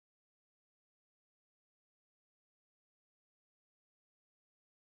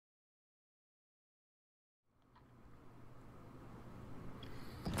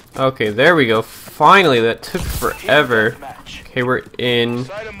Okay, there we go. Finally, that took forever. Okay, we're in.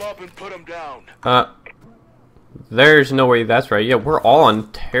 There's no way that's right. Yeah, we're all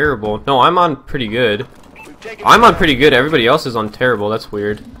on terrible. No, I'm on pretty good. I'm on pretty good. Everybody else is on terrible. That's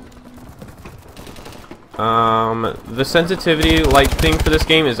weird. The sensitivity light thing for this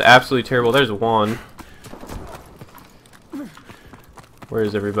game is absolutely terrible. There's one. Where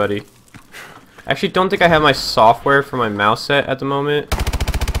is everybody? I actually don't think I have my software for my mouse set at the moment.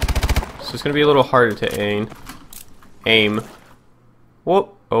 So it's gonna be a little harder to aim.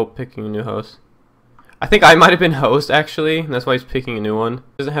 Whoop. Oh, picking a new host. I think I might have been host actually, and that's why he's picking a new one.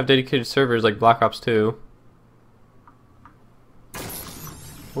 It doesn't have dedicated servers like Black Ops 2.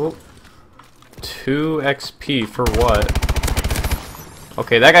 Whoop. 2 XP for what?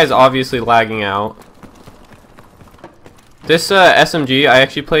 Okay, that guy's obviously lagging out. This SMG I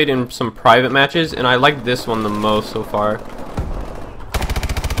actually played in some private matches, and I like this one the most so far.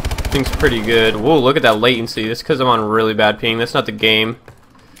 Thing's pretty good. Whoa, look at that latency. That's because I'm on really bad ping. That's not the game.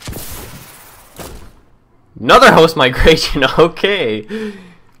 Another host migration. Okay.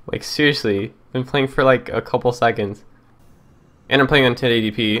 Like seriously, been playing for like a couple seconds, and I'm playing on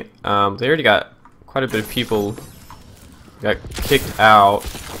 1080p. They already got quite a bit of people got kicked out.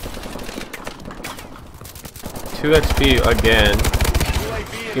 2 XP again.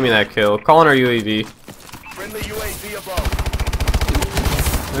 Give me that kill. Calling our UAV.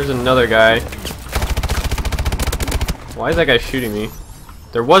 There's another guy. Why is that guy shooting me?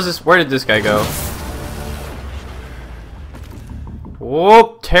 There was this. Where did this guy go?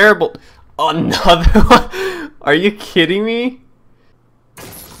 Whoa, terrible. Another one. Are you kidding me?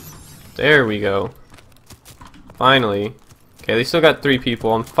 There we go. Finally. Okay, they still got 3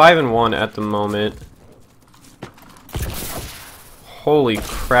 people. I'm 5-1 at the moment. Holy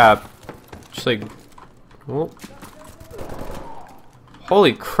crap. Just like, whoop.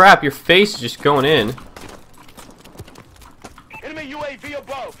 Holy crap, your face is just going in.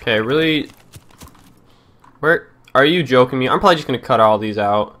 Okay, really? Where? Are you joking me? I'm probably just gonna cut all these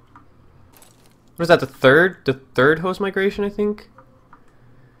out. What is that, the third? The third host migration, I think?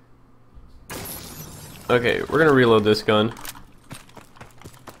 Okay, we're gonna reload this gun.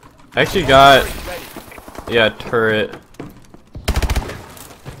 I actually got... yeah, turret.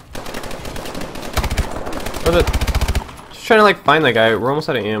 Just trying to like find that guy. We're almost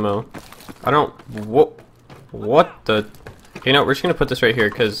out of ammo. I don't... What the... Okay, no, we're just gonna put this right here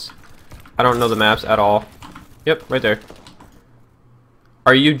because I don't know the maps at all. Yep, right there.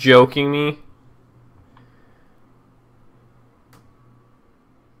 Are you joking me?